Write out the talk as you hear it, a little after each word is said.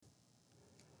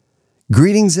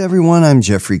Greetings, everyone. I'm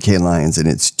Jeffrey K. Lyons, and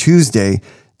it's Tuesday,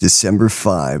 December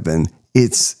 5, and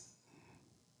it's...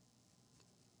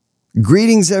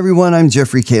 Greetings, everyone. I'm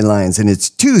Jeffrey K. Lyons, and it's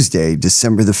Tuesday,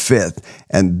 December the 5th,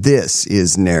 and this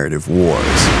is Narrative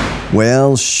Wars.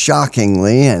 Well,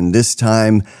 shockingly, and this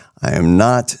time I am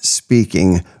not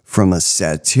speaking from a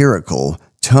satirical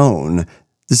tone,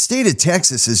 the state of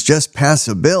Texas has just passed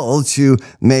a bill to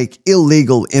make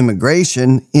illegal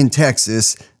immigration in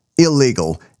Texas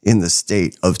illegal in the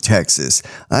state of Texas.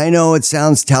 I know it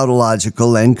sounds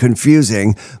tautological and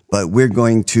confusing, but we're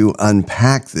going to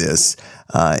unpack this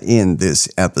in this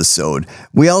episode.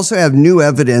 We also have new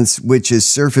evidence which is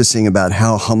surfacing about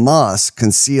how Hamas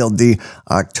concealed the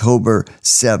October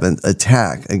 7th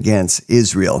attack against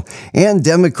Israel. And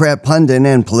Democrat pundit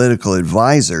and political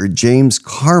advisor James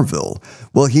Carville,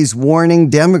 well, he's warning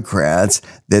Democrats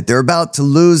that they're about to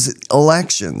lose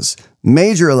elections,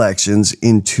 major elections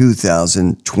in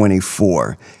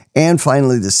 2024. And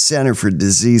finally, the Center for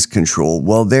Disease Control,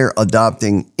 well, they're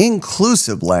adopting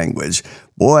inclusive language.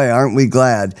 Boy, aren't we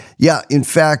glad. Yeah, in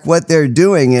fact, what they're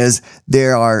doing is they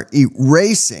are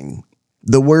erasing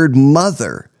the word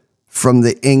mother from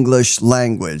the English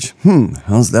language.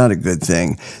 How's that a good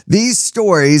thing? These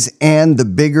stories and the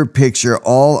bigger picture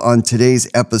all on today's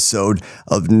episode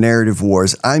of Narrative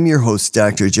Wars. I'm your host,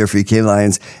 Dr. Jeffrey K.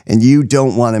 Lyons, and you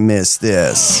don't want to miss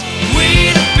this.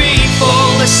 We the people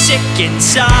are sick and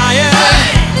tired.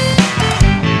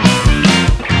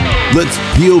 Let's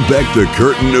peel back the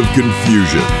curtain of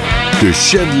confusion to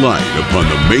shed light upon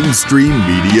the mainstream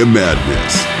media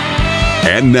madness.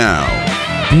 And now,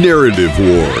 Narrative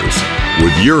Wars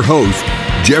with your host,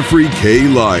 Jeffrey K.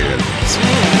 Lyons.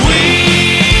 We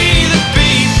the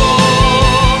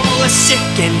people are sick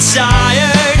and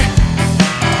tired.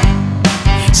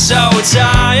 So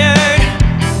tired.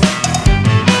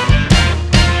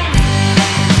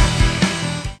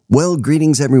 Well,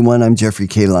 greetings, everyone. I'm Jeffrey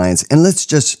K. Lyons, and let's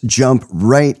just jump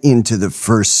right into the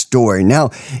first story.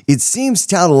 Now, it seems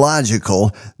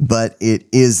tautological, but it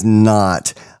is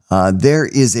not. There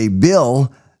is a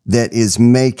bill that is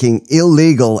making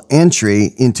illegal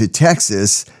entry into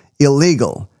Texas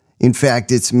illegal. In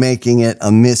fact, it's making it a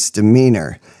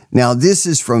misdemeanor. Now, this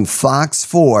is from Fox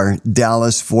 4,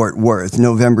 Dallas-Fort Worth,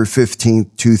 November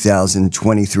 15th,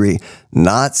 2023.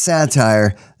 Not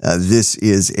satire. This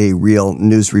is a real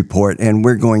news report, and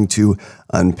we're going to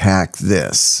unpack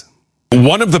this.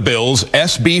 One of the bills,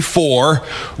 SB 4,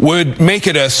 would make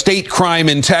it a state crime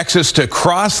in Texas to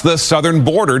cross the southern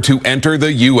border to enter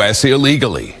the U.S.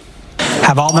 illegally.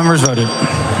 Have all members voted?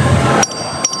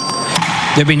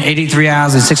 There being 83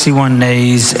 ayes and 61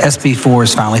 nays, SB 4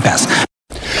 is finally passed.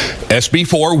 SB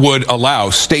 4 would allow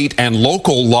state and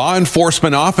local law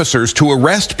enforcement officers to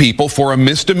arrest people for a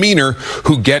misdemeanor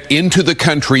who get into the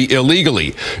country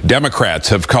illegally. Democrats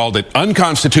have called it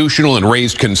unconstitutional and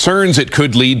raised concerns it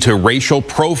could lead to racial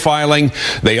profiling.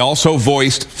 They also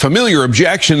voiced familiar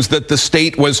objections that the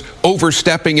state was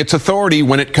overstepping its authority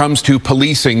when it comes to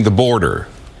policing the border.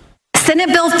 Senate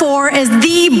Bill 4 is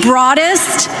the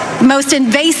broadest, most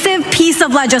invasive piece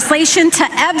of legislation to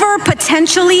ever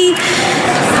potentially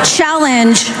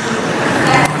challenge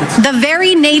the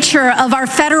very nature of our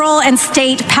federal and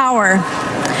state power.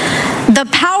 The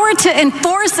power to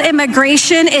enforce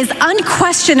immigration is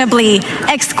unquestionably,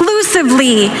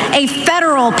 exclusively a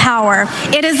federal power.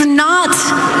 It is not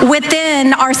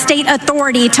within our state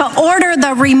authority to order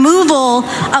the removal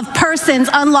of persons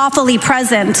unlawfully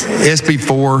present. SB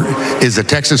 4 is a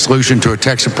Texas solution to a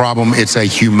Texas problem. It's a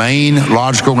humane,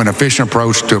 logical, and efficient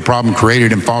approach to a problem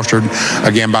created and fostered,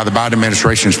 again, by the Biden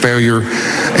administration's failure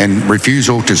and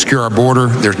refusal to secure our border.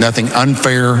 There's nothing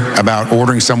unfair about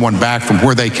ordering someone back from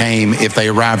where they came if they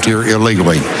arrived here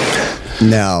illegally.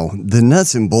 Now, the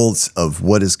nuts and bolts of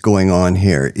what is going on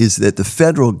here is that the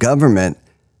federal government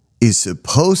is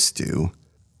supposed to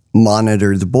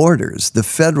monitor the borders. The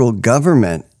federal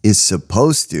government is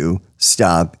supposed to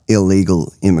stop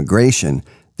illegal immigration.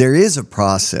 There is a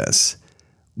process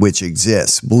which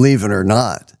exists. Believe it or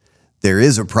not, there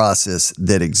is a process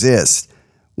that exists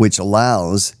which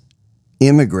allows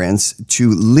immigrants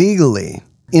to legally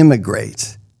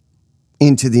immigrate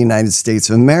into the United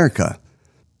States of America.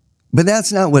 But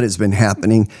that's not what has been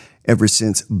happening ever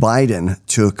since Biden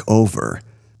took over.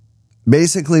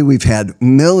 Basically, we've had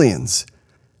millions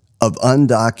of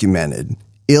undocumented,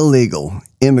 illegal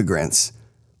immigrants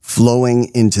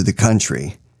flowing into the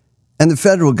country, and the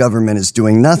federal government is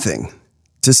doing nothing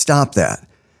to stop that.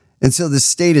 And so the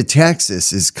state of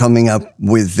Texas is coming up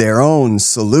with their own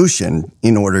solution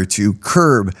in order to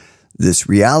curb this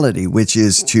reality, which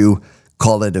is to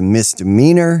call it a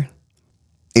misdemeanor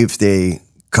if they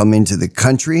come into the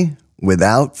country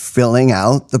without filling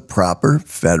out the proper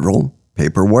federal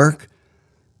paperwork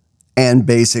and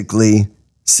basically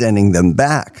sending them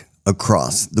back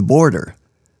across the border.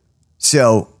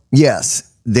 So,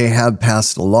 yes, they have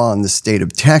passed a law in the state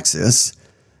of Texas,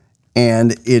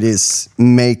 and it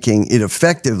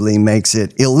effectively makes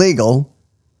it illegal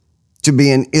to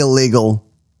be an illegal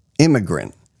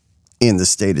immigrant in the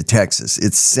state of Texas.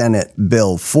 It's Senate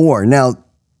Bill 4. Now,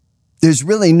 there's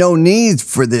really no need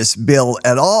for this bill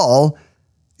at all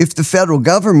if the federal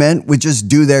government would just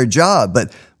do their job.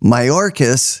 But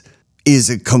Mayorkas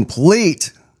is a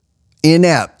complete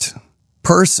inept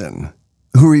person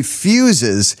who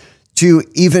refuses to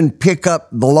even pick up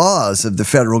the laws of the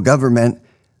federal government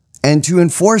and to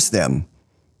enforce them.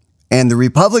 And the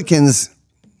Republicans,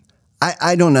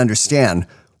 I don't understand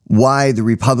why the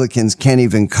Republicans can't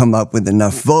even come up with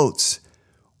enough votes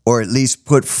or at least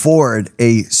put forward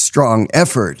a strong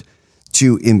effort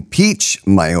to impeach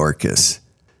Mayorkas.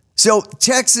 So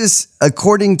Texas,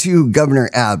 according to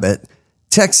Governor Abbott,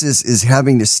 Texas is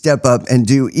having to step up and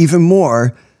do even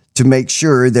more to make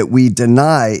sure that we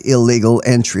deny illegal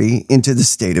entry into the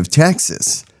state of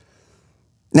Texas.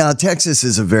 Now, Texas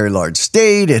is a very large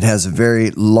state. It has a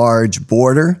very large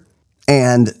border,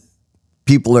 and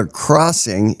people are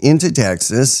crossing into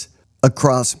Texas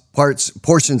across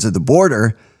portions of the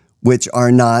border which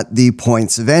are not the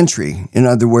points of entry. In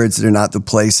other words, they're not the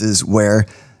places where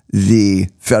the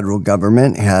federal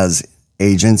government has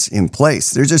agents in place.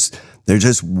 They're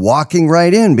just walking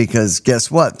right in because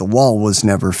guess what? The wall was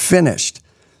never finished.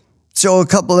 So a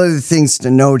couple other things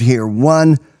to note here.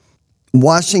 One,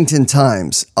 Washington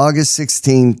Times, August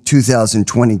 16,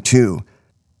 2022.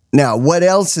 Now, what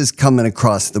else is coming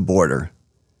across the border?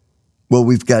 Well,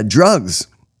 we've got drugs,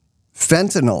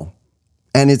 fentanyl,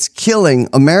 and it's killing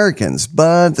Americans,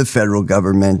 but the federal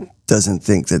government doesn't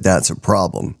think that that's a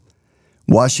problem.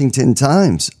 Washington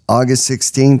Times, August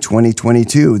 16,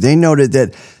 2022. They noted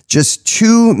that just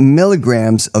 2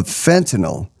 milligrams of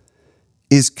fentanyl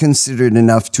is considered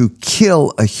enough to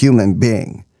kill a human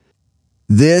being.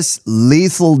 This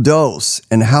lethal dose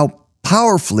and how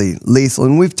powerfully lethal,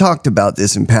 and we've talked about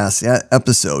this in past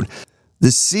episode,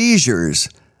 the seizures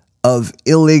of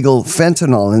illegal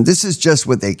fentanyl, and this is just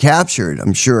what they captured.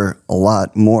 I'm sure a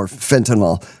lot more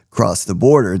fentanyl crossed the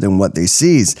border than what they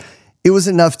seized. It was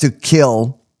enough to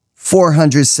kill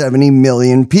 470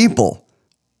 million people,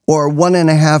 or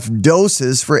 1.5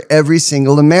 doses for every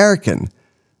single American.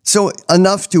 So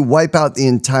enough to wipe out the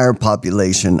entire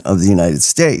population of the United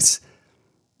States.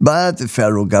 But the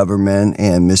federal government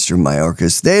and Mr.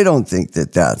 Mayorkas, they don't think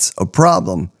that that's a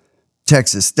problem.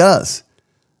 Texas does.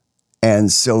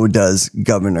 And so does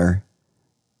Governor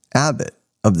Abbott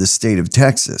of the state of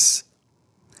Texas.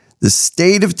 The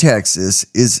state of Texas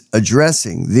is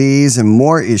addressing these and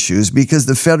more issues because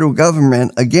the federal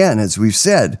government, again, as we've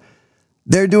said,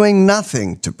 they're doing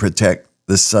nothing to protect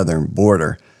the southern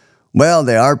border. Well,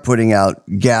 they are putting out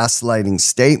gaslighting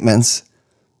statements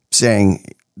saying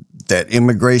that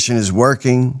immigration is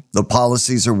working, the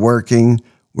policies are working,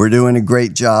 we're doing a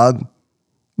great job.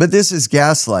 But this is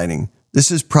gaslighting. This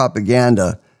is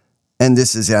propaganda, and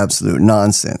this is absolute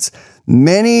nonsense.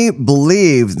 Many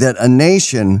believe that a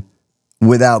nation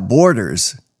without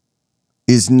borders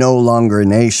is no longer a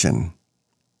nation.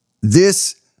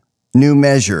 This new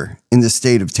measure in the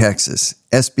state of Texas,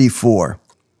 SB 4,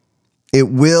 it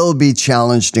will be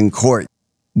challenged in court.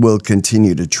 We'll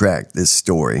continue to track this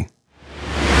story.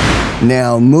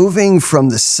 Now, moving from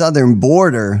the southern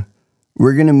border,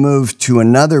 we're going to move to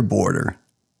another border,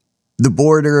 the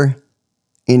border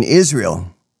in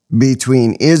Israel,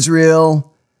 between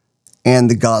Israel and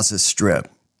the Gaza Strip.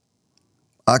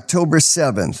 October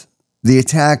 7th, the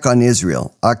attack on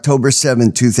Israel, October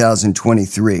 7,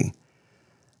 2023.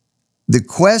 The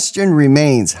question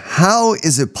remains, how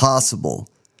is it possible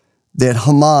that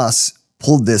Hamas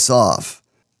pulled this off?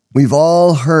 We've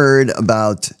all heard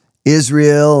about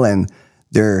Israel and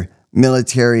their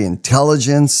military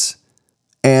intelligence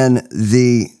and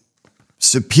the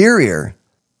superior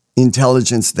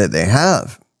intelligence that they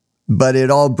have. But it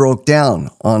all broke down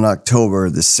on October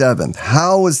the 7th.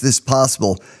 How is this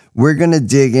possible? We're going to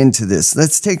dig into this.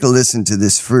 Let's take a listen to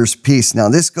this first piece. Now,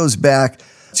 this goes back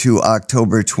to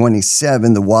October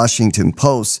 27, the Washington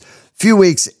Post, a few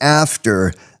weeks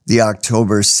after the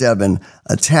October 7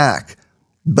 attack.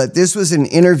 But this was an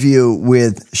interview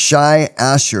with Shai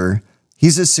Asher.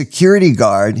 He's a security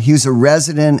guard. He's a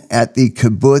resident at the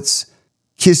kibbutz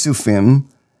Kisufim.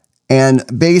 And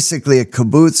basically a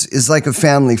kibbutz is like a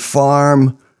family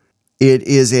farm. It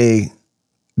is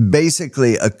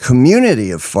basically a community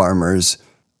of farmers.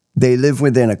 They live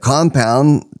within a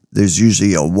compound. There's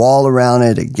usually a wall around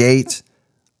it, a gate,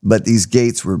 but these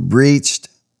gates were breached,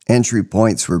 entry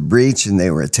points were breached, and they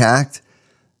were attacked.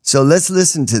 So let's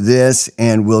listen to this,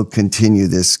 and we'll continue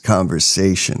this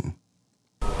conversation.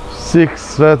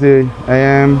 6:30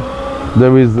 a.m.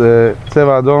 There is a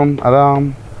Tzeva Adom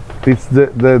alarm. It's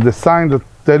the sign that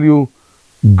tell you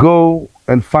go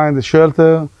and find a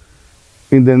shelter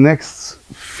in the next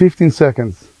 15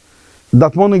 seconds.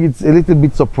 That morning it's a little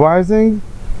bit surprising.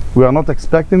 We are not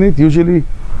expecting it. Usually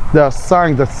there are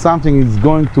signs that something is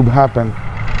going to happen.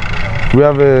 We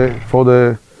have for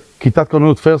the Kitat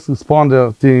Konut first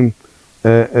responder team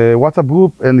a WhatsApp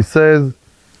group, and it says,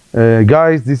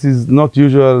 guys, this is not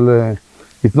usual.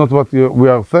 It's not what we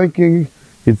are thinking.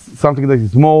 It's something that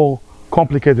is more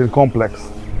complicated and complex.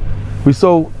 We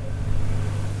saw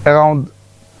around,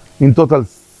 in total,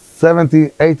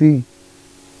 70, 80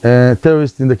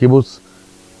 terrorists in the kibbutz,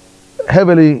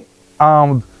 heavily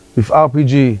armed with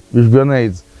RPG, with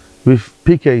grenades, with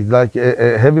PKs, like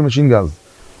heavy machine guns.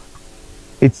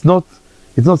 It's not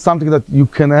something that you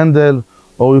can handle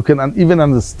or you can even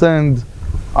understand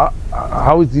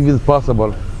how it's even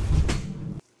possible.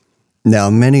 Now,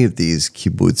 many of these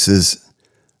kibbutzes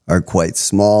are quite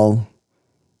small,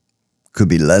 could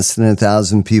be less than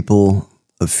 1,000 people,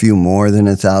 a few more than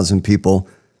 1,000 people.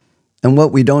 And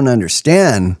what we don't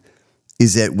understand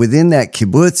is that within that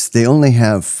kibbutz, they only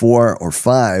have 4 or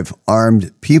 5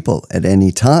 armed people at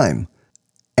any time.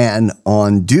 And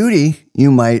on duty,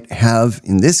 you might have,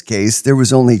 in this case, there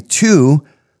was only 2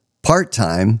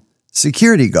 part-time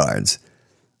security guards.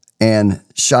 And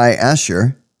Shai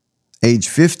Asher, age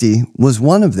 50, was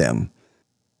one of them.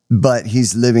 But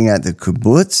he's living at the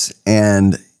kibbutz,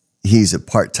 and he's a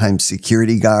part-time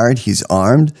security guard. He's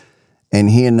armed, and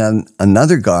he and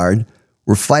another guard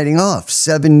were fighting off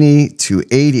 70 to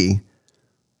 80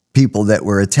 people that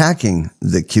were attacking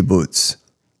the kibbutz.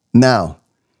 Now,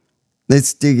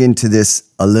 let's dig into this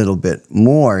a little bit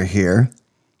more here.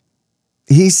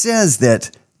 He says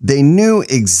that they knew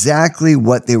exactly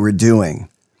what they were doing.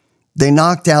 They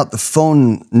knocked out the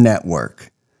phone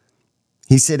network.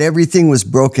 He said everything was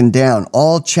broken down,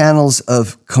 all channels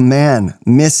of command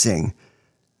missing.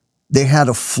 They had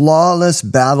a flawless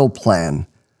battle plan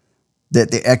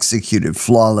that they executed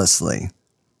flawlessly.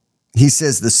 He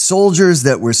says the soldiers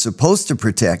that were supposed to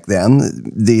protect them,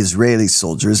 the Israeli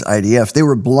soldiers, IDF, they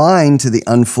were blind to the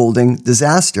unfolding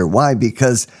disaster. Why?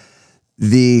 Because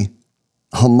the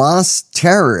Hamas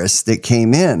terrorists that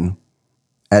came in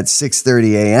at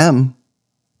 6:30 a.m.,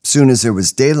 soon as there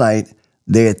was daylight,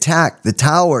 they attacked the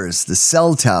towers, the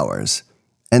cell towers,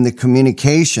 and the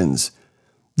communications.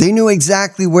 They knew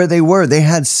exactly where they were. They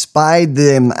had spied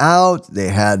them out. They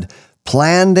had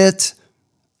planned it.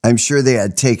 I'm sure they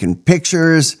had taken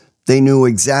pictures. They knew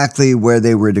exactly where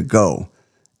they were to go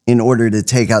in order to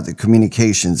take out the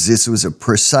communications. This was a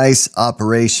precise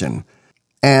operation.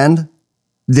 And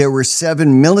there were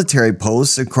 7 military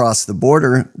posts across the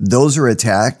border. Those were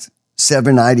attacked.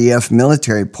 7 IDF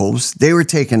military posts. They were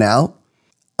taken out.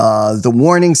 The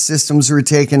warning systems were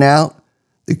taken out.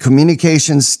 The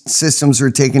communications systems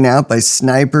were taken out by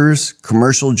snipers,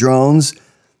 commercial drones,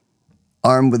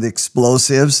 armed with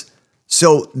explosives.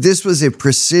 So this was a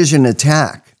precision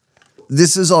attack.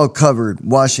 This is all covered,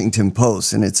 Washington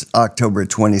Post, and it's October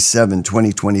 27,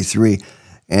 2023,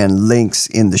 and links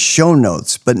in the show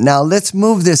notes. But now let's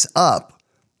move this up.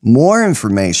 More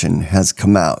information has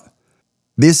come out.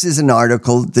 This is an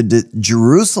article, the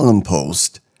Jerusalem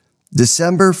Post,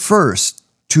 December 1st,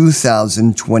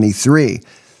 2023.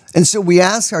 And so we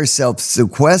ask ourselves the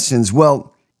questions,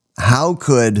 well, how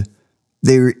could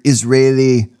the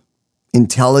Israeli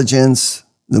intelligence,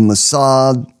 the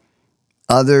Mossad,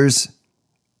 others,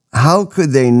 how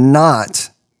could they not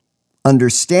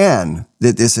understand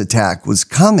that this attack was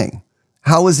coming?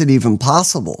 How was it even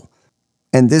possible?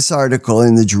 And this article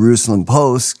in the Jerusalem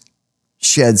Post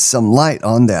sheds some light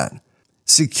on that.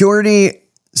 Security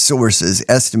sources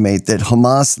estimate that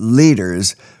Hamas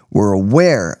leaders were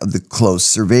aware of the close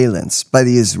surveillance by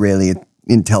the Israeli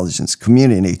intelligence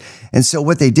community. And so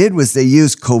what they did was they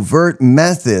used covert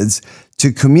methods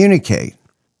to communicate.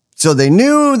 So they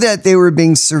knew that they were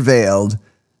being surveilled,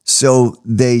 so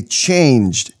they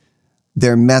changed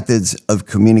their methods of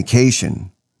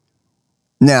communication.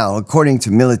 Now, according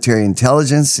to military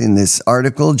intelligence in this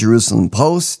article, Jerusalem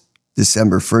Post,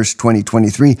 December 1st,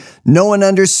 2023, no one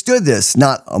understood this.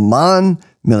 Not Amman,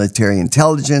 military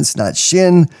intelligence, not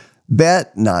Shin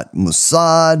Bet, not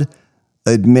Mossad,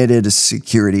 admitted a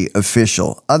security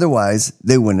official. Otherwise,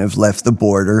 they wouldn't have left the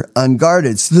border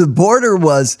unguarded. So the border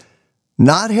was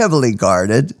not heavily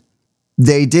guarded.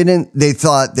 They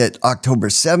thought that October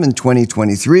 7,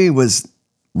 2023 was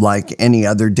like any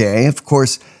other day. Of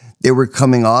course, they were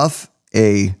coming off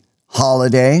a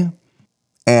holiday,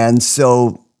 and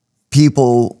so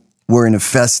people were in a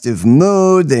festive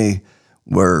mood. They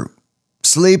were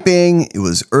sleeping. It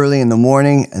was early in the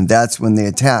morning, and that's when they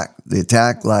attacked. They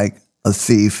attacked like a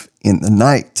thief in the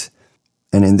night.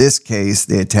 And in this case,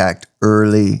 they attacked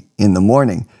early in the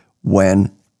morning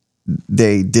when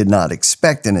they did not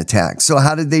expect an attack. So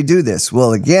how did they do this?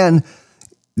 Well, again,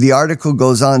 the article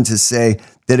goes on to say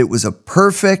that it was a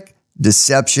perfect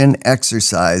deception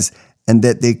exercise and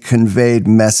that they conveyed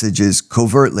messages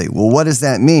covertly. Well, what does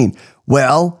that mean?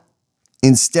 Well,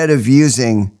 instead of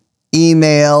using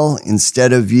email,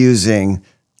 instead of using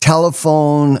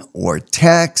telephone or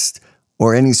text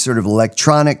or any sort of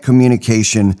electronic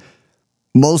communication,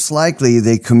 most likely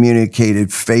they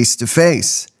communicated face to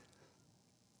face,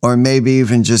 or maybe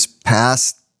even just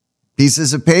passed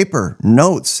pieces of paper,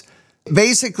 notes.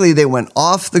 Basically, they went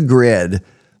off the grid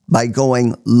by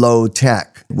going low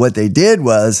tech. What they did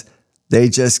was they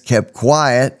just kept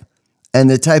quiet, and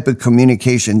the type of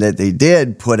communication that they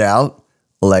did put out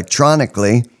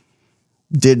electronically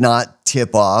did not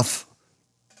tip off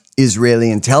Israeli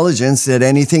intelligence that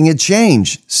anything had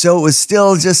changed. So it was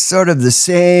still just sort of the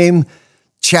same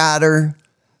chatter,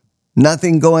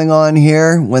 nothing going on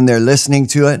here when they're listening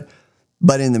to it.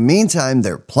 But in the meantime,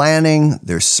 they're planning,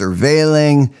 they're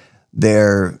surveilling,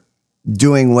 they're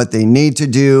doing what they need to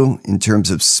do in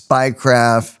terms of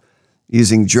spycraft,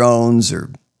 using drones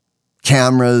or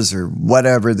cameras or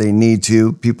whatever they need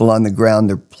to, people on the ground.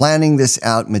 They're planning this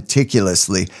out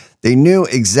meticulously. They knew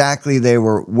exactly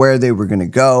where they were going to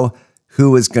go, who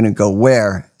was going to go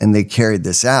where, and they carried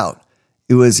this out.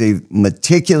 It was a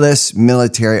meticulous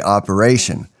military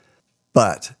operation.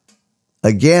 But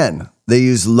again, they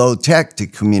used low tech to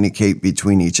communicate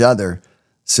between each other,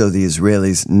 so the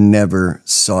Israelis never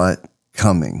saw it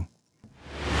coming.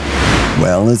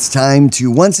 Well, it's time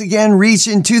to once again reach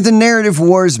into the Narrative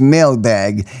Wars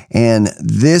mailbag. And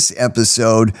this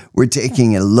episode, we're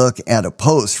taking a look at a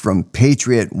post from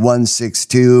Patriot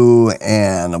 162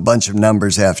 and a bunch of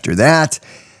numbers after that.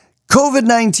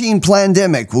 COVID-19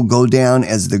 pandemic will go down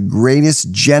as the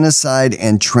greatest genocide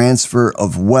and transfer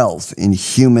of wealth in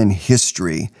human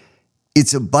history.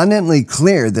 It's abundantly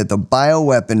clear that the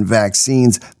bioweapon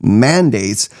vaccine's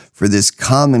mandates for this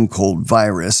common cold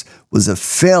virus was a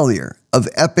failure of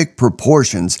epic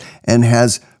proportions and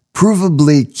has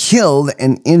provably killed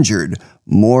and injured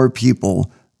more people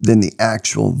than the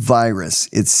actual virus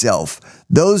itself.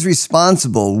 Those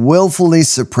responsible willfully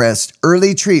suppressed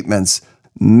early treatments,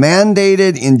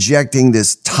 mandated injecting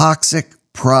this toxic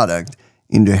product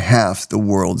into half the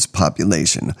world's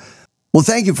population. Well,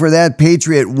 thank you for that,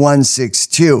 Patriot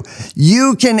 162.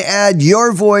 You can add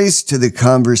your voice to the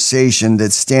conversation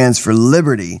that stands for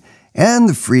liberty and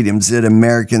the freedoms that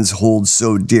Americans hold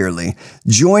so dearly.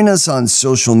 Join us on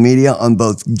social media on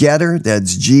both Getter,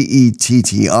 that's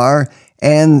Gettr,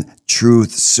 and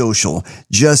Truth Social.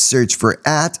 Just search for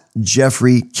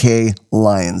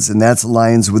 @JeffreyK.Lyons, and that's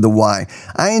Lyons with a Y.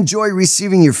 I enjoy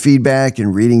receiving your feedback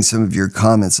and reading some of your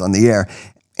comments on the air.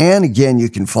 And again, you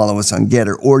can follow us on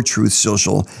Getter or Truth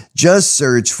Social. Just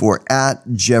search for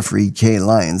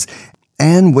 @JeffreyK.Lyons.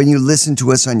 And when you listen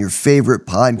to us on your favorite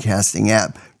podcasting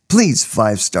app, please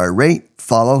 5-star rate,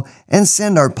 follow, and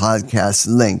send our podcast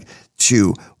link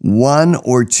to 1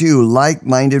 or 2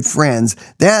 like-minded friends.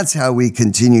 That's how we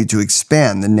continue to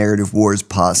expand the Narrative Wars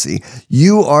posse.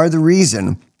 You are the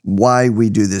reason why we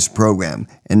do this program.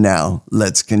 And now,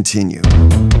 let's continue.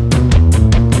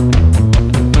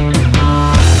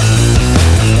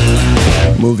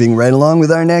 Moving right along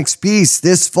with our next piece,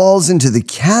 this falls into the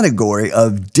category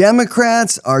of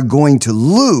Democrats are going to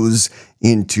lose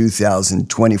in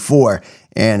 2024.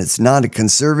 And it's not a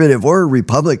conservative or a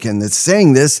Republican that's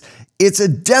saying this. It's a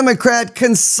Democrat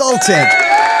consultant.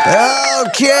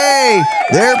 Okay,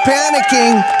 they're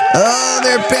panicking. Oh,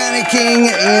 they're panicking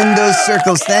in those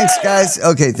circles. Thanks, guys.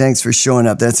 Okay, thanks for showing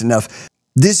up. That's enough.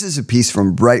 This is a piece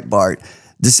from Breitbart,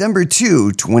 December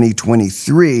 2,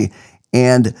 2023.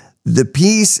 And the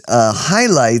piece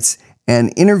highlights an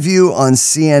interview on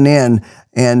CNN,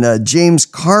 and James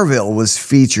Carville was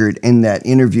featured in that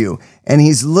interview. And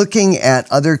he's looking at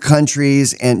other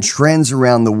countries and trends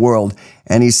around the world,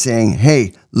 and he's saying,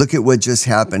 hey, look at what just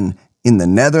happened in the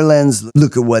Netherlands.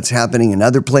 Look at what's happening in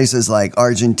other places like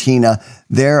Argentina.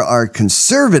 There are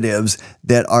conservatives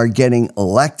that are getting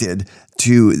elected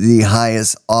to the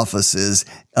highest offices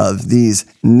of these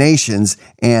nations,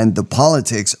 and the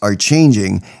politics are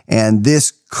changing, and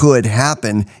this could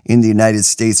happen in the United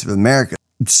States of America.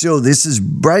 So this is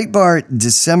Breitbart,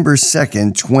 December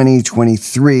 2nd,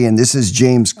 2023, and this is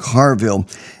James Carville.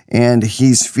 and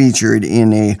he's featured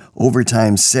in a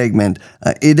overtime segment.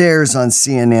 It airs on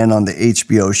CNN on the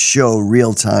HBO show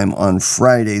Real Time on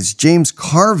Fridays. James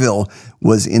Carville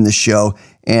was in the show,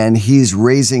 and he's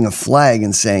raising a flag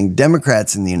and saying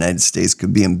Democrats in the United States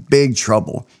could be in big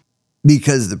trouble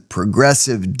because the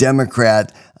progressive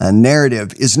Democrat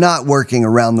narrative is not working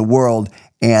around the world.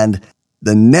 And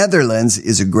the Netherlands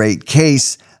is a great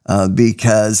case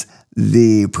because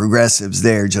the progressives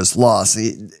there just lost.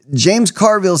 James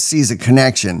Carville sees a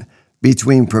connection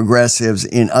between progressives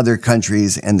in other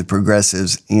countries and the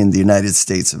progressives in the United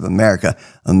States of America.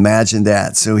 Imagine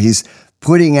that. So he's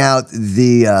putting out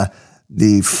the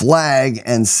flag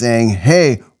and saying,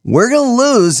 hey, we're going to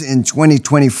lose in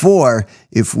 2024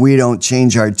 if we don't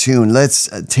change our tune. Let's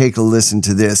take a listen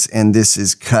to this, and this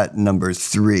is cut number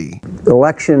 3. The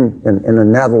election in the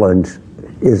Netherlands,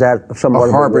 is that somewhat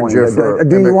a harbinger for...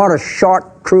 Do you want a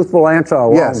short, truthful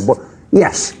answer? Yes.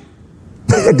 Yes.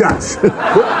 It does.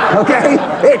 Okay?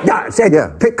 It does.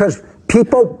 Because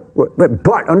people,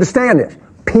 but understand this,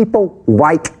 people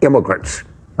like immigrants.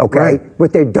 Okay? Right.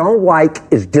 What they don't like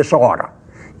is disorder.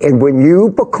 And when you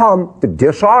become the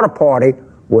disorder party,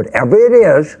 whatever it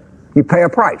is, you pay a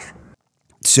price.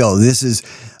 So this is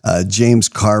James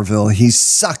Carville. He's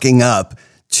sucking up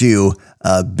to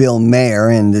Bill Maher,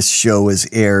 and this show is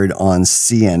aired on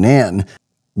CNN.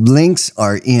 Links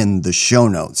are in the show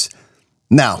notes.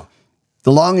 Now,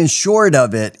 the long and short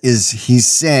of it is he's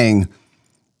saying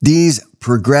these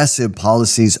progressive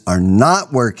policies are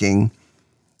not working,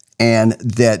 and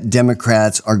that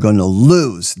Democrats are going to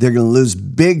lose. They're going to lose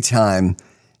big time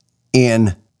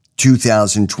in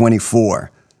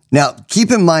 2024. Now, keep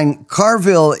in mind,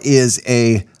 Carville is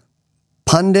a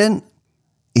pundit.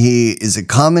 He is a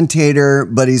commentator,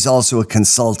 but he's also a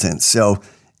consultant. So,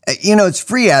 it's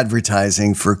free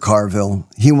advertising for Carville.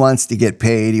 He wants to get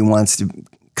paid. He wants to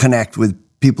connect with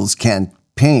people's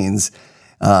campaigns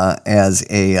as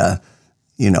a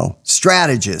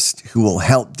strategist who will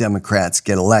help Democrats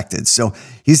get elected. So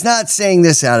he's not saying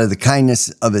this out of the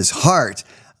kindness of his heart.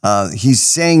 He's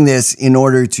saying this in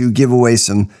order to give away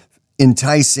some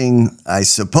enticing, I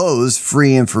suppose,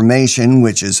 free information,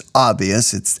 which is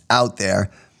obvious. It's out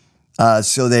there,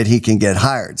 so that he can get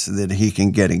hired, so that he can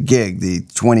get a gig. The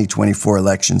 2024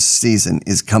 election season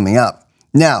is coming up.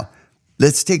 Now,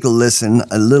 let's take a listen,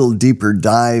 a little deeper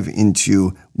dive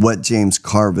into what James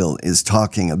Carville is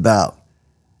talking about.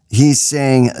 He's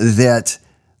saying that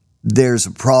there's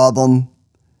a problem.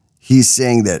 He's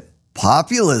saying that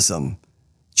populism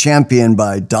championed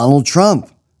by Donald Trump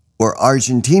or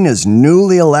Argentina's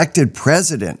newly elected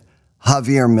president,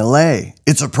 Javier Milei,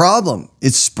 it's a problem.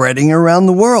 It's spreading around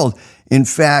the world. In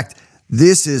fact,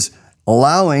 this is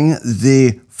allowing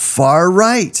the far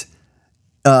right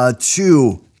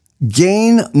to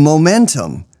gain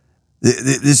momentum.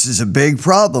 This is a big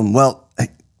problem. Well,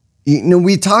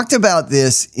 we talked about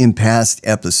this in past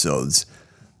episodes.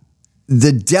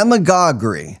 The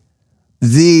demagoguery,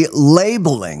 the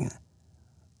labeling,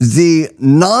 the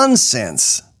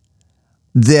nonsense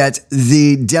that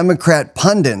the Democrat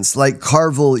pundits like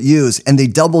Carville use, and they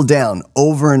double down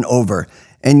over and over.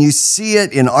 And you see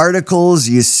it in articles,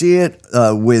 you see it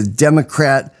with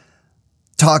Democrat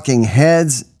talking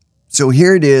heads. So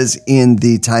here it is in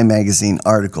the Time Magazine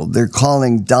article. They're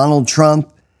calling Donald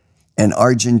Trump and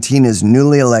Argentina's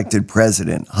newly elected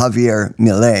president, Javier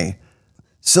Milei.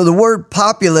 So the word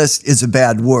populist is a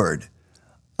bad word.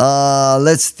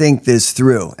 Let's think this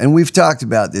through. And we've talked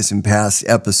about this in past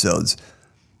episodes.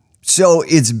 So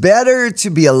it's better to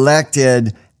be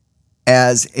elected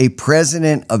as a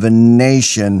president of a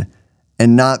nation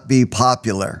and not be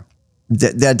popular.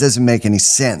 That doesn't make any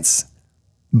sense.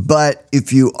 But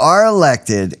if you are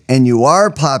elected and you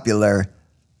are popular,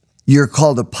 you're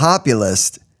called a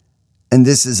populist, and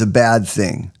this is a bad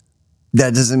thing.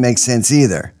 That doesn't make sense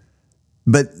either.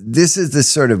 But this is the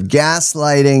sort of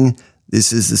gaslighting,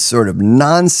 this is the sort of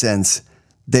nonsense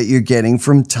that you're getting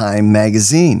from Time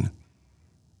Magazine.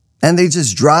 And they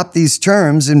just drop these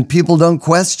terms and people don't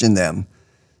question them.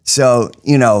 So,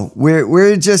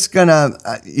 we're just gonna,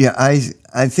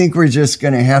 I think we're just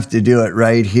gonna have to do it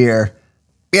right here.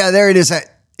 Yeah, there it is.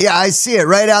 I see it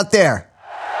right out there.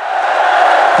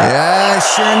 Yeah,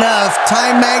 sure enough.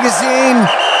 Time Magazine,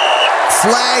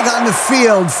 flag on the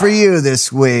field for you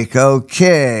this week.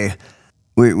 Okay.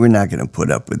 We're not going to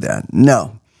put up with that.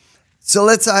 No. So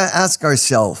let's ask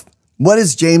ourselves, what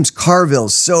is James Carville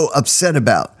so upset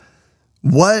about?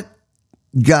 What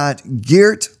got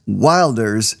Geert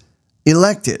Wilders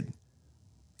elected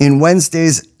in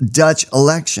Wednesday's Dutch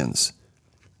elections?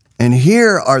 And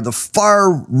here are the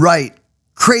far right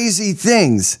crazy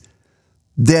things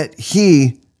that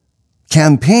he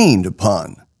campaigned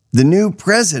upon. The new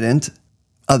president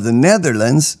of the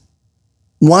Netherlands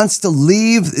wants to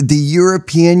leave the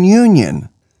European Union.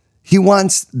 He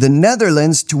wants the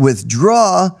Netherlands to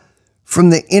withdraw from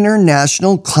the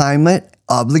international climate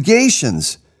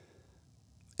obligations.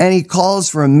 And he calls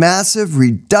for a massive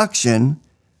reduction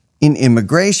in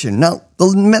immigration. Now,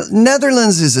 the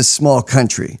Netherlands is a small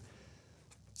country.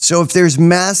 So if there's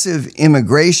massive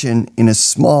immigration in a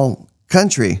small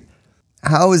country,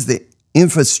 how is the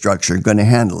infrastructure going to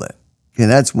handle it? Okay,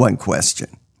 that's one question.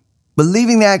 But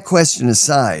leaving that question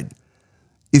aside,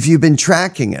 if you've been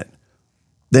tracking it,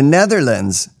 the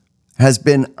Netherlands has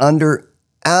been under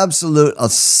absolute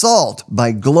assault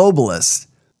by globalists,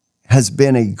 has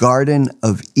been a Garden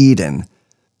of Eden.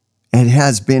 It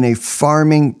has been a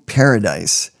farming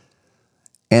paradise.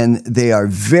 And they are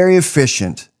very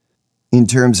efficient in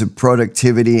terms of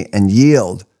productivity and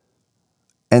yield.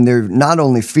 And they're not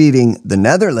only feeding the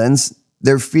Netherlands,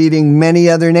 they're feeding many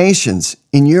other nations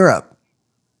in Europe.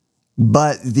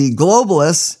 But the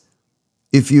globalists,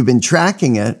 if you've been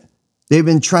tracking it, they've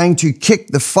been trying to kick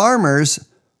the farmers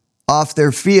off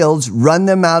their fields, run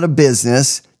them out of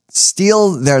business,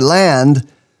 steal their land,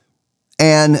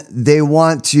 and they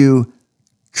want to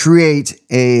create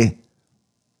a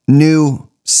new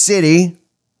city.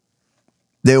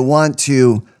 They want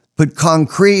to put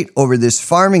concrete over this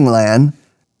farming land,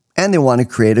 and they want to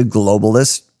create a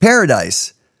globalist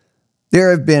paradise.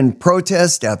 There have been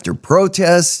protest after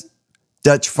protest,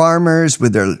 Dutch farmers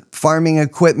with their farming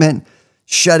equipment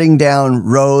shutting down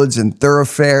roads and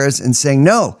thoroughfares and saying,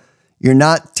 no, you're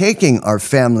not taking our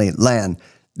family land.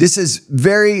 This is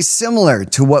very similar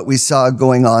to what we saw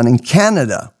going on in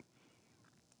Canada.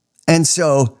 And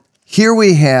so here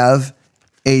we have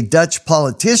a Dutch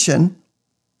politician,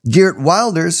 Geert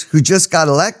Wilders, who just got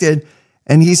elected,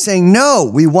 and he's saying, no,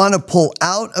 we want to pull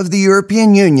out of the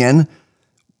European Union.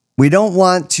 We don't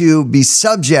want to be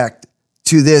subject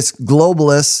to this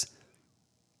globalist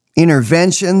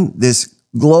intervention, this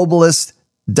globalist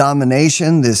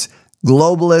domination, this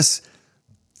globalist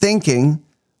thinking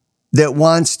that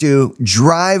wants to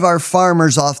drive our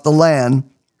farmers off the land,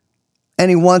 and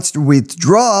he wants to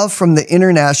withdraw from the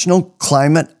international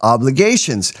climate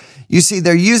obligations. You see,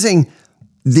 they're using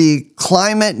the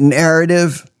climate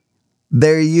narrative,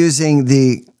 they're using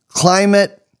the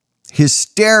climate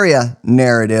hysteria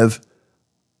narrative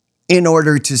in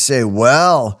order to say,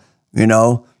 well,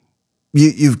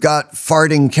 you've got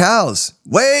farting cows,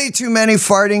 way too many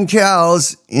farting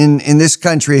cows in this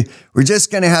country. We're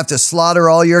just going to have to slaughter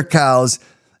all your cows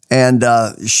and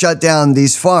shut down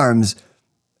these farms.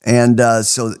 And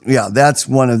that's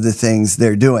one of the things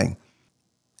they're doing.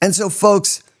 And so,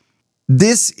 folks,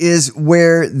 this is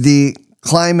where the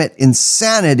climate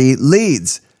insanity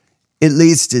leads. It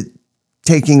leads to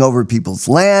taking over people's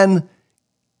land,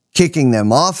 kicking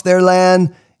them off their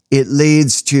land. It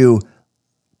leads to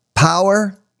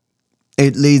power.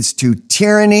 It leads to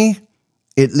tyranny.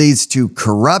 It leads to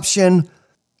corruption,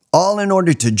 all in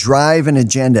order to drive an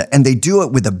agenda. And they do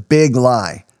it with a big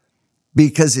lie,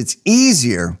 because it's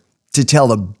easier to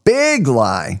tell a big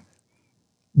lie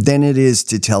than it is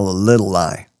to tell a little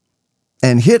lie.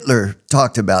 And Hitler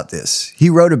talked about this. He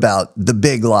wrote about the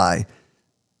big lie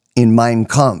in Mein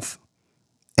Kampf.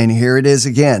 And here it is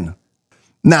again.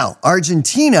 Now,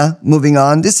 Argentina, moving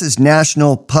on, this is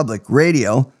National Public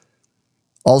Radio,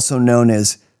 also known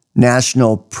as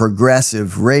National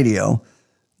Progressive Radio,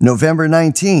 November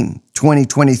 19,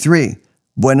 2023,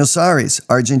 Buenos Aires,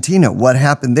 Argentina. What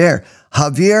happened there?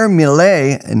 Javier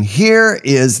Milei, and here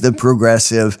is the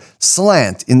progressive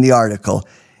slant in the article,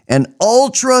 an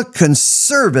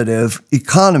ultra-conservative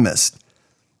economist.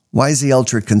 Why is he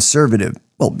ultra-conservative?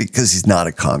 Well, because he's not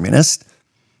a communist,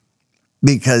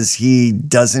 because he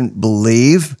doesn't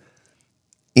believe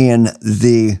in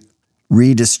the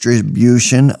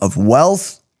redistribution of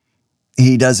wealth.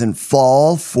 He doesn't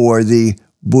fall for the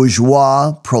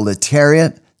bourgeois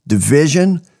proletariat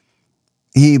division.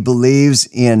 He believes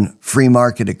in free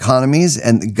market economies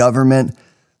and the government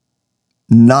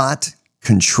not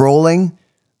controlling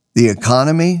the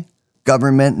economy,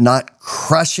 government not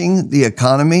crushing the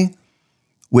economy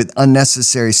with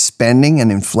unnecessary spending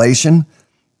and inflation.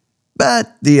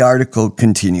 But the article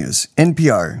continues.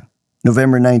 NPR,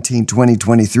 November 19,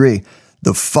 2023.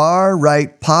 The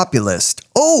far-right populist.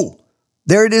 Oh,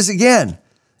 there it is again.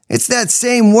 It's that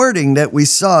same wording that we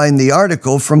saw in the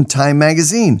article from Time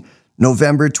Magazine,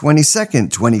 November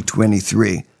 22nd,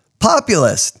 2023.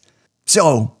 Populist.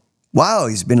 So, wow,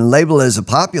 he's been labeled as a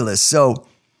populist. So,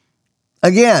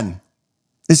 again,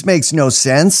 this makes no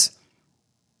sense.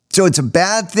 So it's a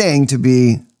bad thing to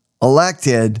be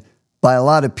elected by a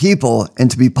lot of people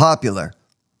and to be popular.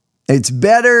 It's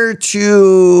better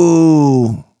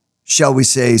to, shall we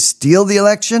say, steal the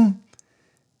election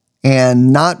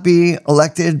and not be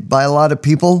elected by a lot of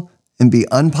people and be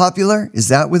unpopular? Is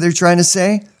that what they're trying to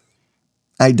say?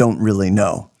 I don't really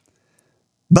know.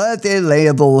 But they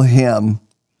label him,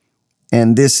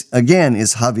 and this again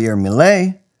is Javier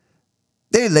Milei,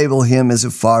 they label him as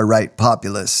a far-right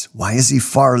populist. Why is he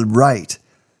far-right?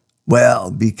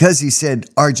 Well, because he said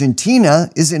Argentina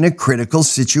is in a critical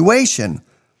situation.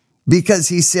 Because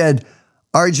he said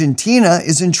Argentina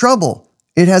is in trouble.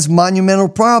 It has monumental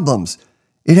problems.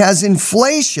 It has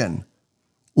inflation,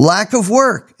 lack of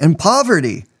work, and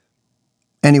poverty.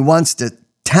 And he wants to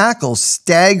tackle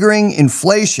staggering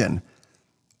inflation,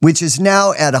 which is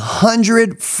now at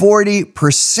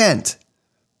 140%.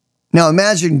 Now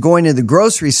imagine going to the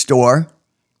grocery store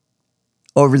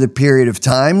over the period of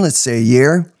time, let's say a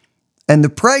year, and the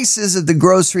prices of the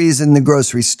groceries in the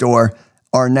grocery store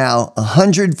are now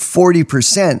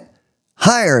 140%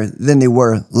 higher than they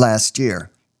were last year.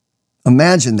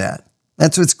 Imagine that.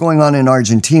 That's what's going on in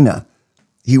Argentina.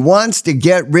 He wants to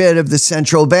get rid of the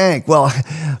central bank. Well,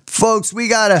 folks, we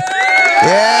gotta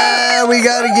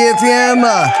give him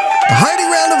a hearty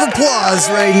round of applause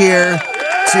right here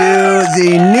to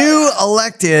the new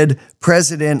elected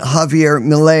President Javier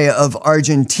Milei of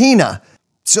Argentina.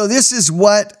 So this is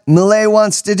what Milei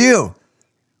wants to do.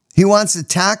 He wants to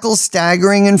tackle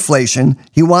staggering inflation.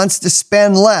 He wants to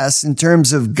spend less in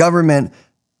terms of government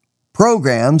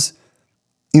programs.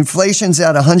 Inflation's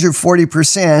at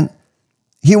 140%.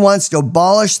 He wants to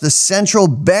abolish the central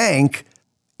bank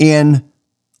in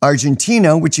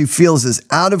Argentina, which he feels is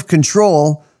out of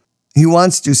control. He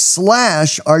wants to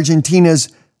slash Argentina's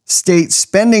state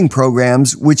spending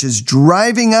programs, which is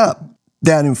driving up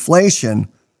that inflation.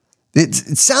 It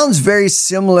sounds very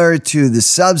similar to the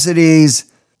subsidies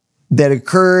that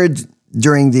occurred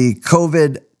during the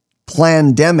COVID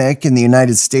pandemic in the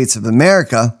United States of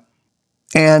America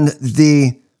and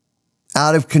the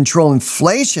out of control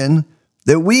inflation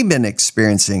that we've been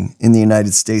experiencing in the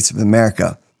United States of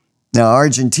America. Now,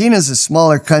 Argentina is a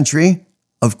smaller country,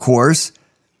 of course,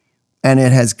 and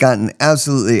it has gotten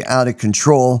absolutely out of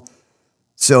control.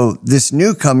 So this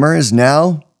newcomer is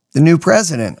now the new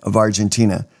president of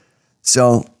Argentina.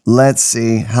 So let's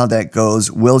see how that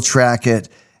goes. We'll track it,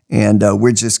 and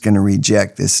we're just going to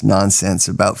reject this nonsense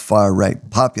about far-right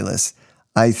populists.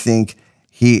 I think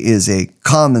he is a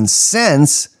common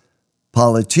sense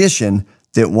politician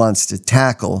that wants to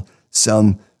tackle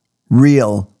some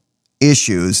real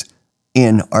issues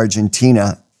in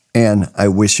Argentina, and I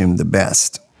wish him the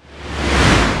best.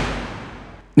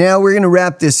 Now we're going to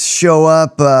wrap this show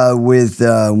up with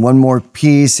one more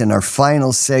piece and our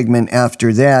final segment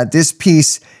after that. This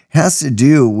piece has to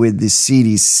do with the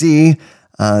CDC.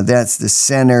 That's the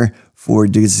Center for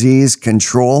Disease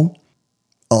Control,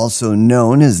 also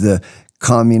known as the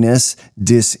Communist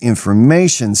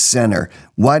Disinformation Center.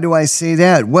 Why do I say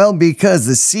that? Well, because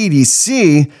the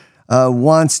CDC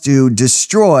wants to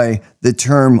destroy the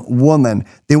term woman.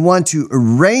 They want to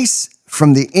erase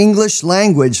from the English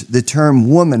language the term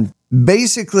woman.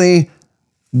 Basically,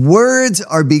 words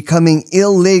are becoming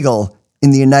illegal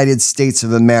in the United States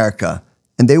of America.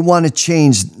 And they want to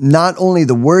change not only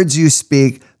the words you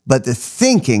speak, but the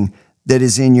thinking that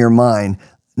is in your mind.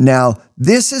 Now,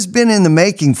 this has been in the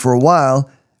making for a while.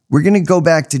 We're going to go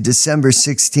back to December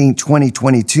 16,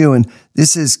 2022, and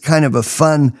this is kind of a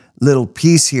fun little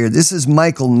piece here. This is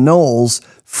Michael Knowles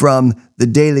from the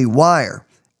Daily Wire.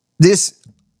 This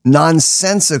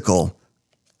nonsensical,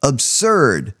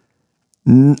 absurd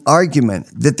argument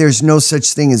that there's no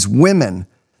such thing as women,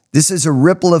 this is a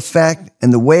ripple effect,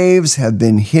 and the waves have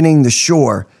been hitting the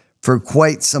shore for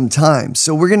quite some time.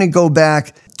 So we're going to go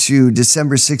back to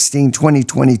December 16,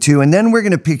 2022, and then we're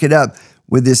going to pick it up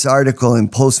with this article in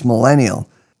Post Millennial.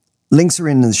 Links are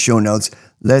in the show notes.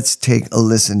 Let's take a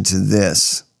listen to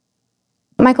this.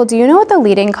 Michael, do you know what the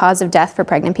leading cause of death for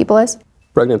pregnant people is?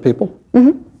 Pregnant people?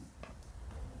 Mm-hmm.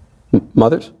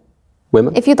 Mothers?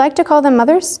 Women? If you'd like to call them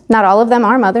mothers, not all of them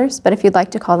are mothers, but if you'd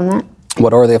like to call them that.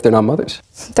 What are they if they're not mothers?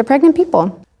 They're pregnant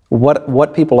people.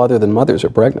 What people other than mothers are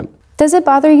pregnant? Does it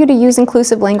bother you to use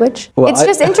inclusive language? Well, it's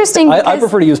just interesting. I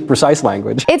prefer to use precise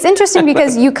language. It's interesting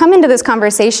because you come into this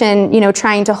conversation,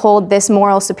 trying to hold this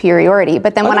moral superiority,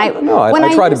 but then I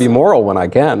try to be moral when I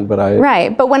can, but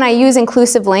Right, but when I use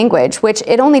inclusive language, which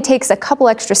it only takes a couple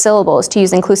extra syllables to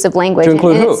use inclusive language, to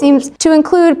include and who? It seems to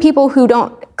include people who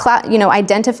don't,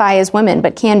 identify as women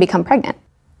but can become pregnant.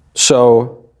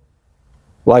 So,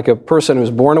 like a person who's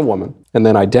born a woman and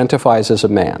then identifies as a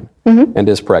man and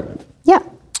is pregnant. Yeah.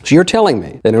 So you're telling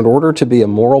me that in order to be a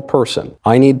moral person,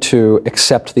 I need to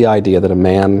accept the idea that a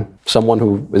man, someone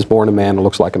who is born a man and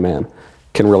looks like a man,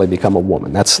 can really become a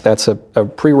woman. That's a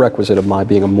prerequisite of my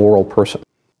being a moral person.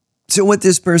 So what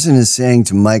this person is saying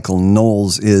to Michael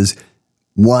Knowles is,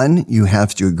 1, you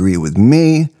have to agree with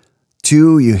me.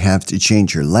 2, you have to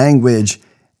change your language.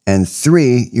 And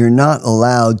 3, you're not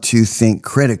allowed to think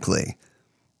critically.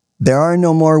 There are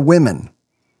no more women.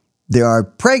 There are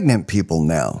pregnant people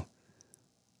now.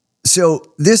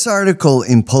 So this article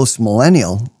in Post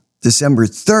Millennial, December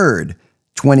 3rd,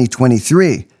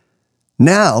 2023,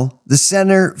 now the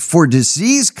Center for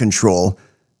Disease Control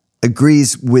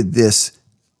agrees with this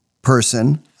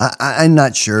person. I'm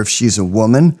not sure if she's a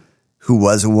woman who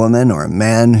was a woman or a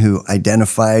man who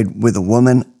identified with a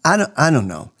woman. I don't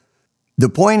know. The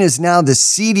point is now the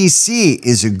CDC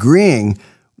is agreeing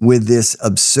with this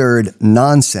absurd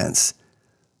nonsense.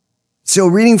 So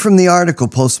reading from the article,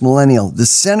 Post Millennial, the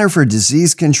Center for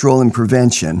Disease Control and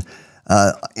Prevention,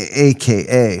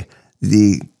 aka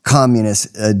the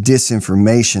Communist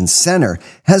Disinformation Center,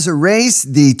 has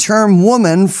erased the term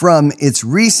woman from its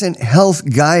recent health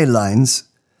guidelines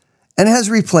and has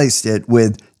replaced it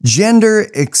with gender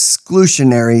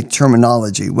exclusionary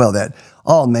terminology. Well, that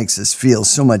all makes us feel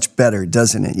so much better,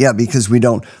 doesn't it? Yeah, because we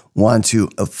don't want to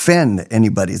offend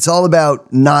anybody. It's all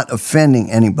about not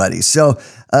offending anybody. So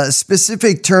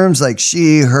specific terms like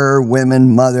she, her,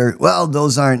 women, mother, well,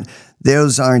 those aren't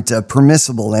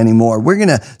permissible anymore. We're going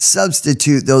to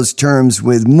substitute those terms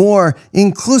with more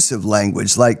inclusive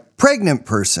language like pregnant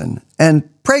person and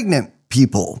pregnant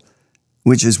people,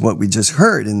 which is what we just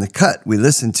heard in the cut we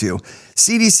listened to.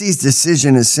 CDC's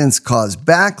decision has since caused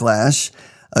backlash,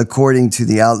 according to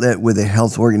the outlet, with a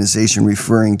health organization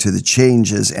referring to the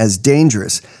changes as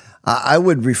dangerous. I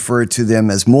would refer to them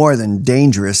as more than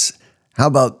dangerous. How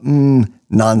about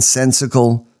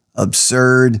nonsensical,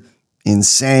 absurd,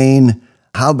 insane?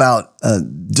 How about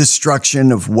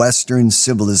destruction of Western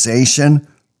civilization?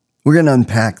 We're going to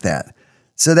unpack that.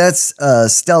 So that's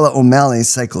Stella O'Malley,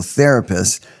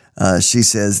 psychotherapist. She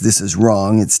says this is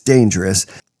wrong. It's dangerous.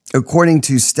 According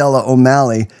to Stella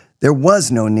O'Malley, there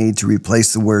was no need to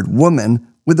replace the word woman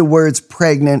with the words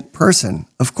pregnant person.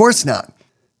 Of course not.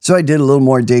 So I did a little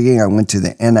more digging. I went to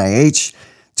the NIH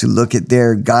to look at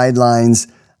their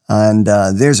guidelines, and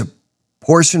there's a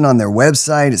portion on their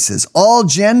website. It says all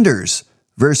genders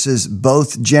versus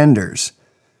both genders.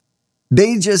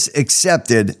 They just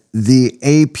accepted the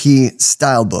AP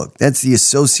style book. That's the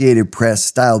Associated Press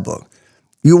style book.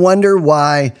 You wonder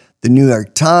why the New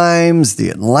York Times, the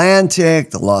Atlantic,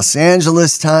 the Los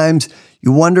Angeles Times,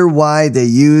 you wonder why they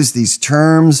use these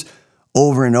terms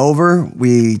over and over.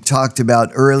 We talked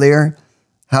about earlier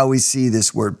how we see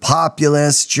this word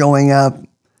populist showing up.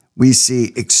 We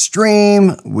see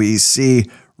extreme, we see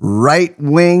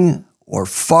right-wing or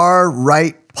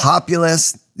far-right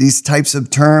populist, these types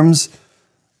of terms.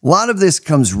 A lot of this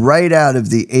comes right out of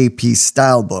the AP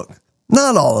style book.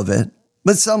 Not all of it,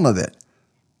 but some of it.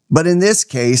 But in this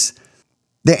case,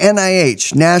 the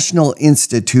NIH, National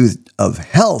Institute of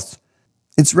Health,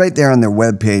 it's right there on their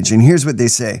webpage. And here's what they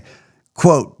say.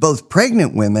 Quote, both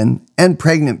pregnant women and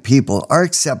pregnant people are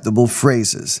acceptable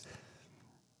phrases.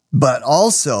 But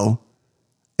also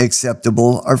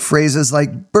acceptable are phrases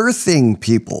like birthing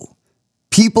people,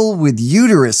 people with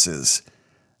uteruses,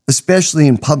 especially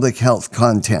in public health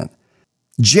content.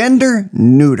 Gender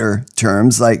neuter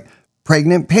terms like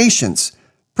pregnant patients,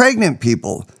 pregnant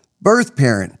people, birth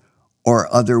parent,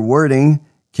 or other wording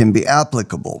can be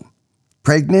applicable.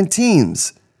 Pregnant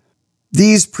teens.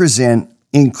 These present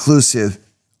inclusive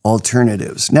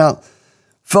alternatives. Now,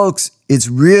 folks, it's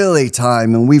really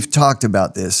time, and we've talked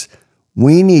about this,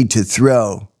 we need to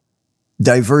throw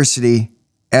diversity,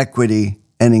 equity,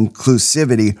 and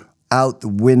inclusivity out the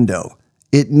window.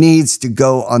 It needs to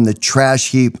go on the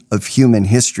trash heap of human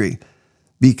history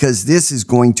because this is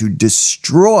going to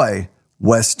destroy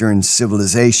Western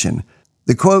civilization.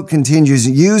 The quote continues,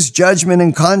 use judgment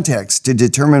and context to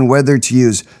determine whether to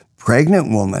use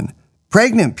pregnant woman,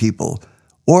 pregnant people,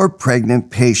 or pregnant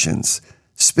patients.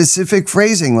 Specific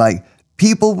phrasing like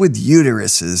people with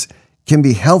uteruses can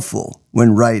be helpful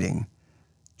when writing.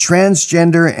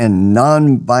 Transgender and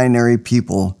non-binary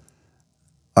people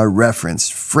are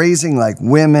referenced. Phrasing like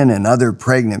women and other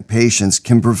pregnant patients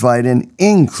can provide an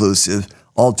inclusive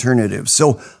alternative.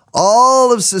 So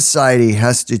all of society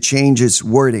has to change its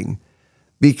wording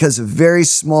because a very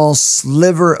small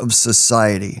sliver of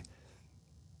society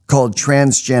called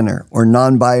transgender or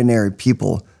non-binary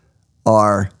people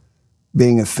are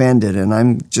being offended. And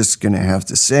I'm just going to have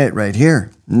to say it right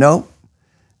here. No,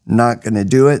 not going to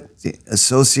do it. The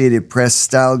Associated Press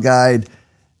Style Guide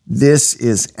This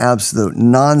is absolute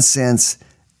nonsense,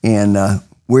 and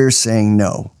we're saying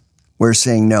no. We're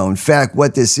saying no. In fact,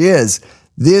 what this is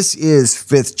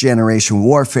fifth generation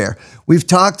warfare. We've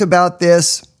talked about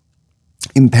this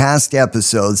in past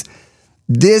episodes.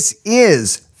 This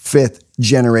is fifth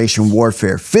generation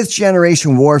warfare. Fifth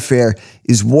generation warfare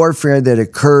is warfare that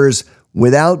occurs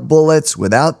without bullets,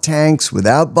 without tanks,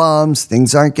 without bombs.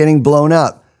 Things aren't getting blown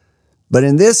up. But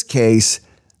in this case,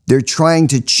 they're trying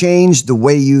to change the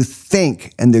way you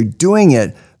think, and they're doing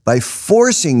it by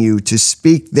forcing you to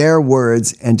speak their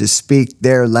words and to speak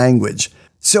their language.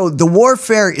 So the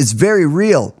warfare is very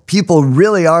real. People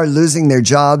really are losing their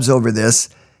jobs over this.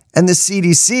 And the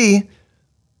CDC,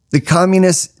 the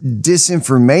Communist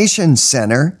Disinformation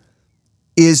Center,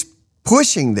 is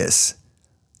pushing this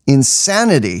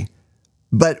insanity.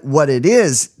 But what it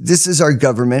is, this is our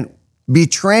government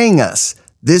betraying us.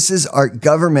 This is our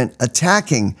government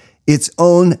attacking its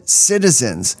own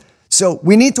citizens. So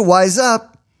we need to wise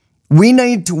up. We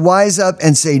need to wise up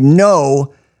and say,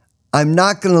 no, I'm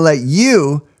not going to let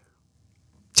you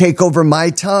take over my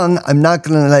tongue. I'm not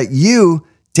going to let you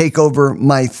take over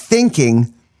my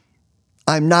thinking.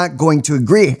 I'm not going to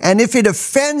agree. And if it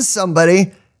offends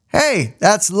somebody, hey,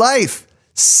 that's life.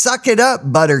 Suck it up,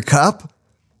 Buttercup.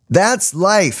 That's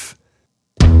life.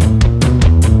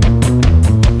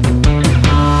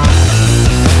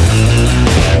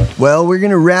 Well, we're going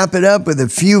to wrap it up with a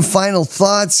few final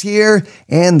thoughts here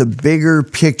and the bigger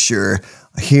picture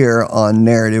here on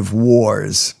Narrative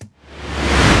Wars.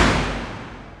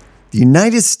 The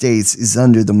United States is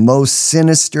under the most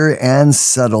sinister and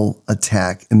subtle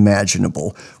attack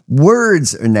imaginable.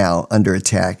 Words are now under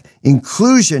attack.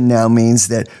 Inclusion now means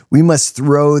that we must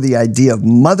throw the idea of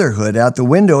motherhood out the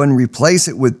window and replace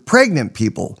it with pregnant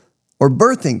people or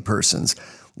birthing persons.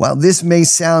 While this may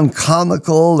sound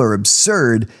comical or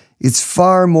absurd, it's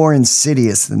far more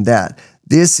insidious than that.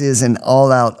 This is an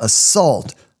all-out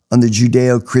assault on the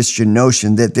Judeo-Christian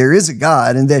notion that there is a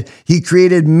God and that He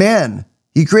created men,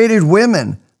 He created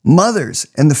women, mothers,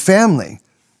 and the family.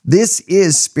 This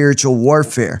is spiritual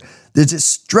warfare. The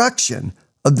destruction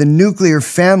of the nuclear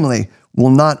family will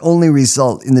not only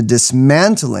result in the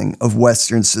dismantling of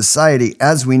Western society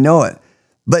as we know it,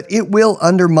 but it will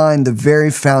undermine the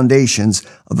very foundations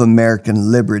of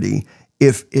American liberty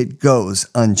if it goes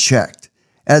unchecked.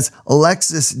 As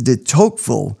Alexis de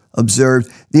Tocqueville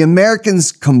observed, the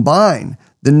Americans combine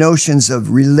the notions of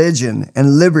religion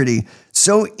and liberty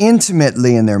so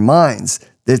intimately in their minds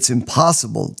that it's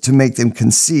impossible to make them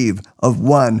conceive of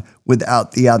one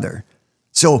without the other.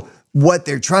 So what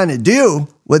they're trying to do,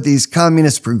 what these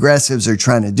communist progressives are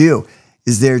trying to do,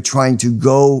 is they're trying to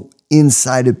go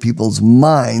inside of people's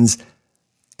minds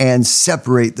and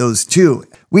separate those two.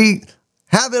 We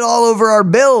have it all over our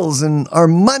bills and our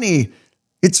money.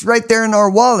 It's right there in our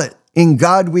wallet. In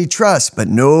God we trust. But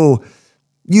no,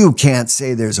 you can't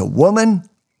say there's a woman.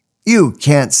 You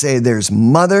can't say there's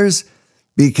mothers,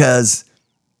 because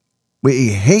we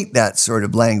hate that sort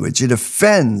of language. It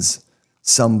offends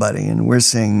somebody. And we're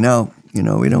saying, no,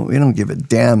 we don't give a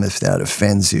damn if that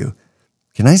offends you.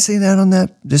 Can I say that on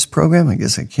this program? I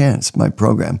guess I can. It's my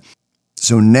program.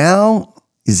 So now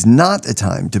is not the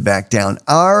time to back down.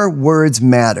 Our words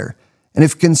matter. And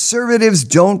if conservatives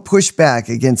don't push back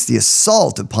against the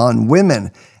assault upon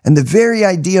women and the very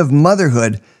idea of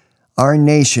motherhood, our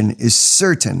nation is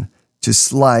certain to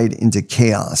slide into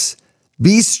chaos.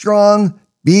 Be strong,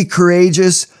 be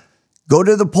courageous, go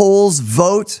to the polls,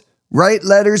 vote, write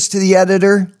letters to the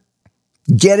editor,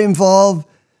 get involved,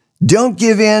 don't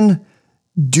give in,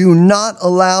 do not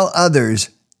allow others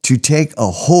to take a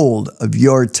hold of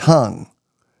your tongue.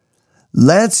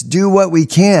 Let's do what we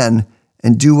can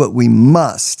and do what we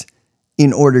must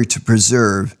in order to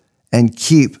preserve and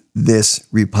keep this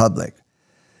republic.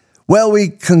 Well, we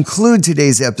conclude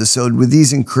today's episode with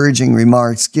these encouraging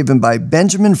remarks given by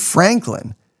Benjamin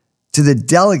Franklin to the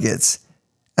delegates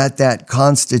at that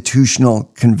constitutional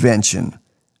convention.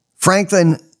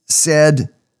 Franklin said,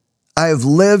 "I have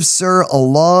lived, sir, a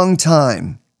long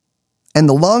time, and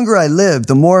the longer I live,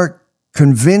 the more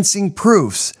convincing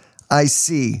proofs I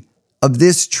see of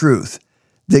this truth,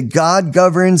 that God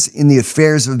governs in the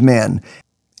affairs of men,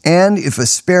 and if a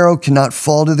sparrow cannot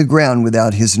fall to the ground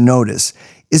without his notice,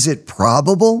 is it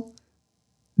probable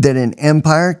that an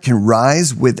empire can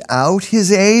rise without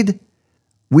his aid?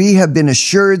 We have been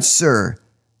assured, sir,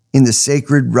 in the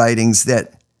sacred writings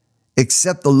that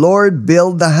except the Lord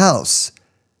build the house,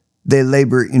 they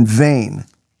labor in vain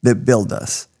that build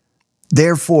us.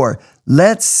 Therefore,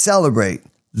 let's celebrate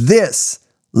this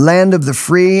land of the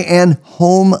free and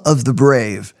home of the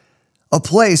brave, a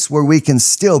place where we can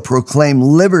still proclaim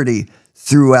liberty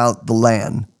throughout the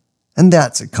land. And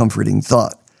that's a comforting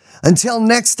thought. Until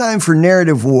next time for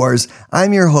Narrative Wars,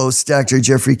 I'm your host, Dr.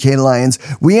 Jeffrey K. Lyons.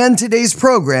 We end today's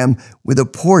program with a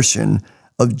portion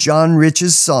of John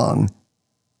Rich's song,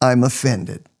 I'm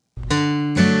Offended.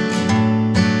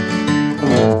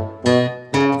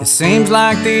 It seems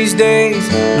like these days,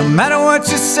 no matter what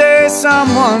you say,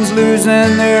 someone's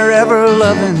losing their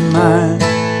ever-loving mind.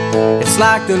 It's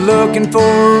like they're looking for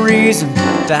a reason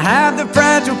to have their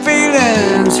fragile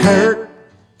feelings hurt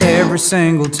every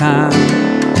single time.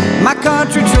 My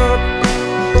country truck,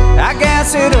 I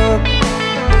gas it up.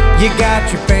 You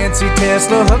got your fancy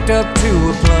Tesla hooked up to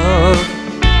a plug.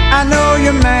 I know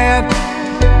you're mad,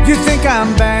 you think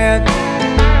I'm bad,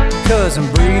 'cause I'm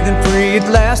breathing free at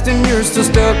last and you're still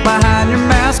stuck behind your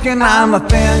mask. And I'm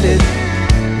offended,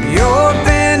 you're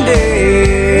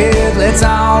offended. Let's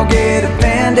all get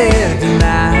offended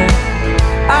tonight.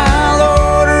 I'll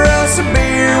order us a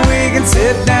beer, we can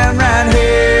sit down